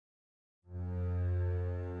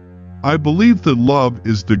I believe that love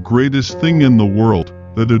is the greatest thing in the world,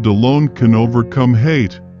 that it alone can overcome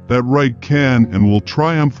hate, that right can and will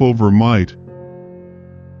triumph over might.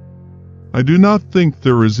 I do not think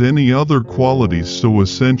there is any other quality so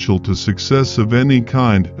essential to success of any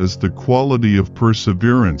kind as the quality of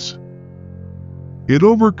perseverance. It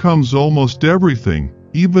overcomes almost everything,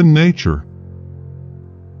 even nature.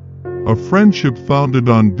 A friendship founded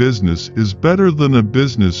on business is better than a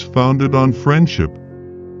business founded on friendship.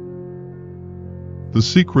 The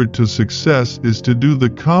secret to success is to do the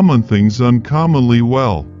common things uncommonly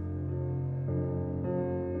well.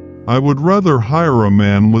 I would rather hire a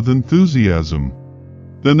man with enthusiasm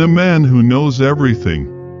than a man who knows everything.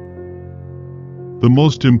 The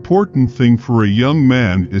most important thing for a young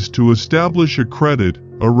man is to establish a credit,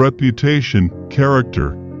 a reputation,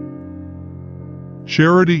 character.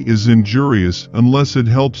 Charity is injurious unless it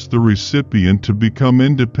helps the recipient to become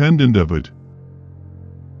independent of it.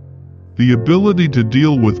 The ability to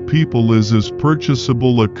deal with people is as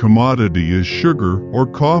purchasable a commodity as sugar or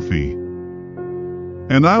coffee.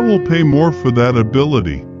 And I will pay more for that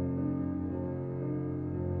ability.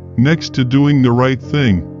 Next to doing the right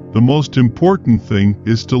thing, the most important thing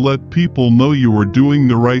is to let people know you are doing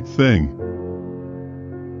the right thing.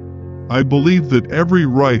 I believe that every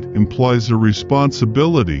right implies a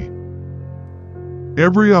responsibility.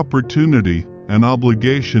 Every opportunity, an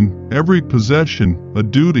obligation, every possession, a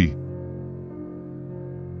duty.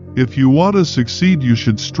 If you want to succeed, you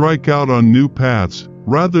should strike out on new paths,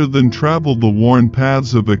 rather than travel the worn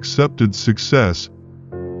paths of accepted success.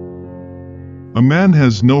 A man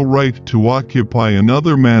has no right to occupy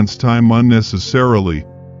another man's time unnecessarily.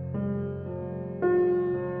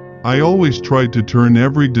 I always try to turn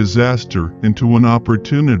every disaster into an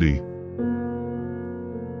opportunity.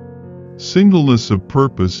 Singleness of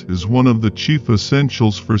purpose is one of the chief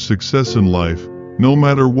essentials for success in life, no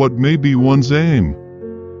matter what may be one's aim.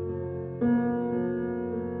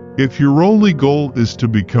 If your only goal is to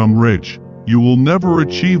become rich, you will never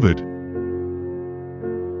achieve it.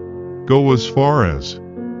 Go as far as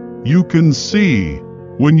you can see.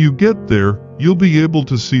 When you get there, you'll be able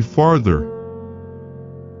to see farther.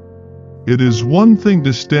 It is one thing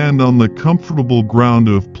to stand on the comfortable ground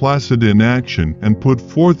of placid inaction and put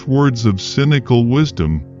forth words of cynical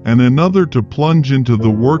wisdom, and another to plunge into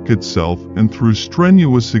the work itself and through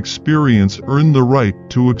strenuous experience earn the right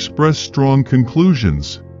to express strong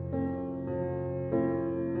conclusions.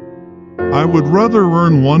 I would rather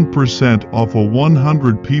earn 1% off of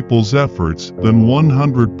 100 people's efforts than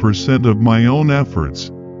 100% of my own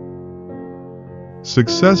efforts.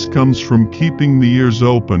 Success comes from keeping the ears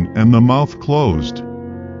open and the mouth closed.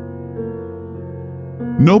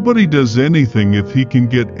 Nobody does anything if he can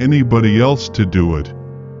get anybody else to do it.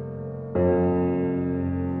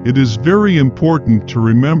 It is very important to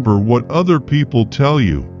remember what other people tell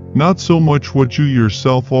you, not so much what you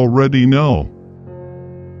yourself already know.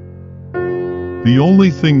 The only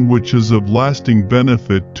thing which is of lasting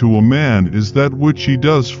benefit to a man is that which he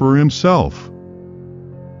does for himself.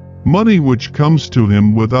 Money which comes to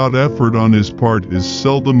him without effort on his part is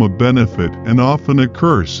seldom a benefit and often a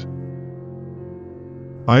curse.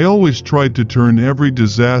 I always tried to turn every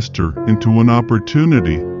disaster into an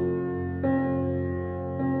opportunity.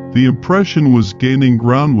 The impression was gaining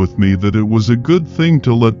ground with me that it was a good thing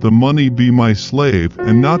to let the money be my slave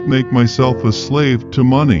and not make myself a slave to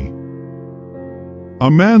money. A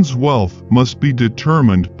man's wealth must be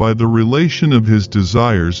determined by the relation of his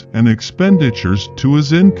desires and expenditures to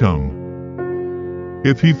his income.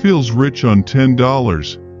 If he feels rich on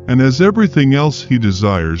 $10 and has everything else he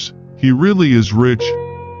desires, he really is rich.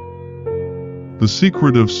 The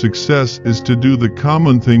secret of success is to do the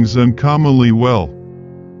common things uncommonly well.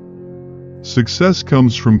 Success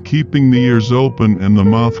comes from keeping the ears open and the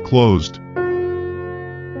mouth closed.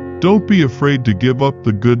 Don't be afraid to give up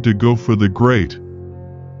the good to go for the great.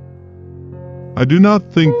 I do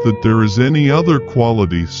not think that there is any other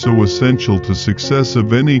quality so essential to success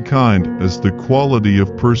of any kind as the quality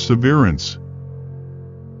of perseverance.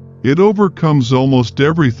 It overcomes almost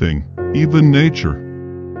everything, even nature.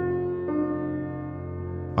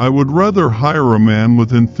 I would rather hire a man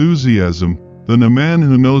with enthusiasm than a man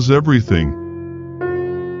who knows everything.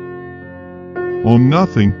 Own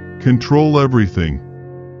nothing, control everything.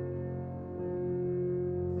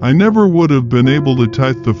 I never would have been able to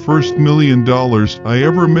tithe the first $1 million I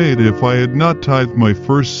ever made if I had not tithed my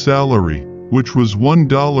first salary, which was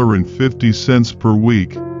 $1.50 per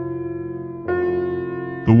week.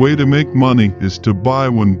 The way to make money is to buy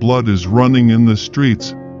when blood is running in the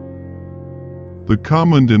streets. The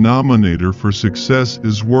common denominator for success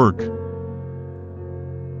is work.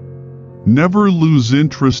 Never lose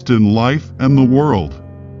interest in life and the world.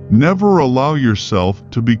 Never allow yourself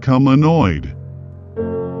to become annoyed.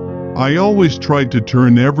 I always tried to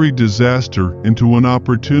turn every disaster into an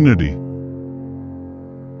opportunity.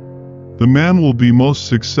 The man will be most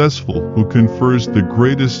successful who confers the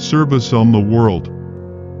greatest service on the world.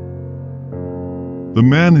 The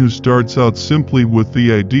man who starts out simply with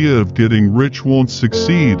the idea of getting rich won't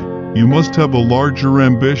succeed. You must have a larger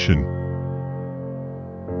ambition.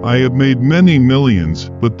 I have made many millions,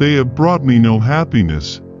 but they have brought me no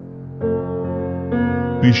happiness.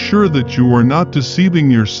 Be sure that you are not deceiving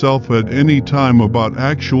yourself at any time about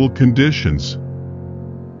actual conditions.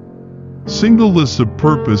 Singleness of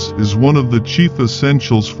purpose is one of the chief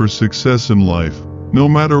essentials for success in life, no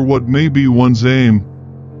matter what may be one's aim.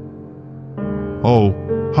 Oh,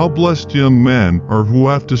 how blessed young men are who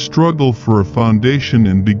have to struggle for a foundation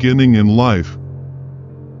and beginning in life.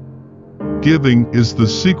 Giving is the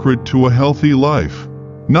secret to a healthy life.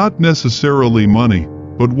 Not necessarily money,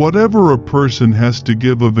 but whatever a person has to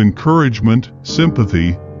give of encouragement,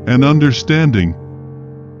 sympathy, and understanding.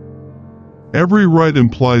 Every right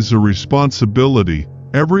implies a responsibility,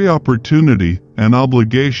 every opportunity, an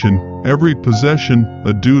obligation, every possession,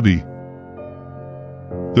 a duty.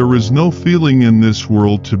 There is no feeling in this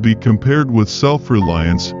world to be compared with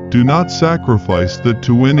self-reliance. Do not sacrifice that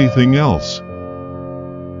to anything else.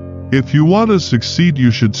 If you want to succeed,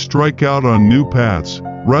 you should strike out on new paths,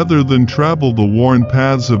 rather than travel the worn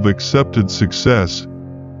paths of accepted success.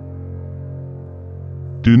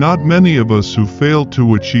 Do not many of us who fail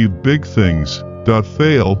to achieve big things,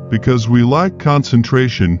 fail because we lack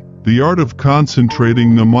concentration, the art of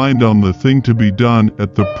concentrating the mind on the thing to be done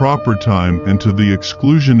at the proper time and to the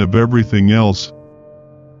exclusion of everything else.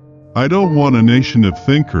 I don't want a nation of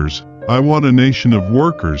thinkers, I want a nation of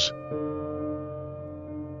workers.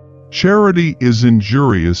 Charity is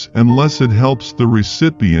injurious unless it helps the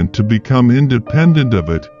recipient to become independent of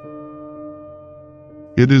it.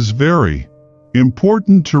 It is very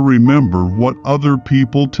important to remember what other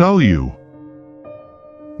people tell you,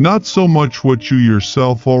 not so much what you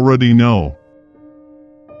yourself already know.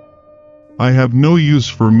 I have no use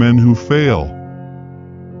for men who fail.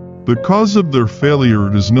 The cause of their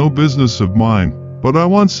failure is no business of mine, but I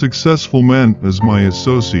want successful men as my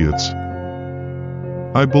associates.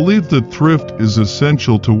 I believe that thrift is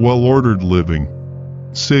essential to well-ordered living.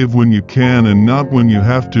 Save when you can and not when you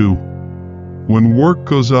have to. When work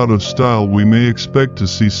goes out of style, we may expect to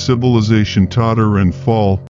see civilization totter and fall.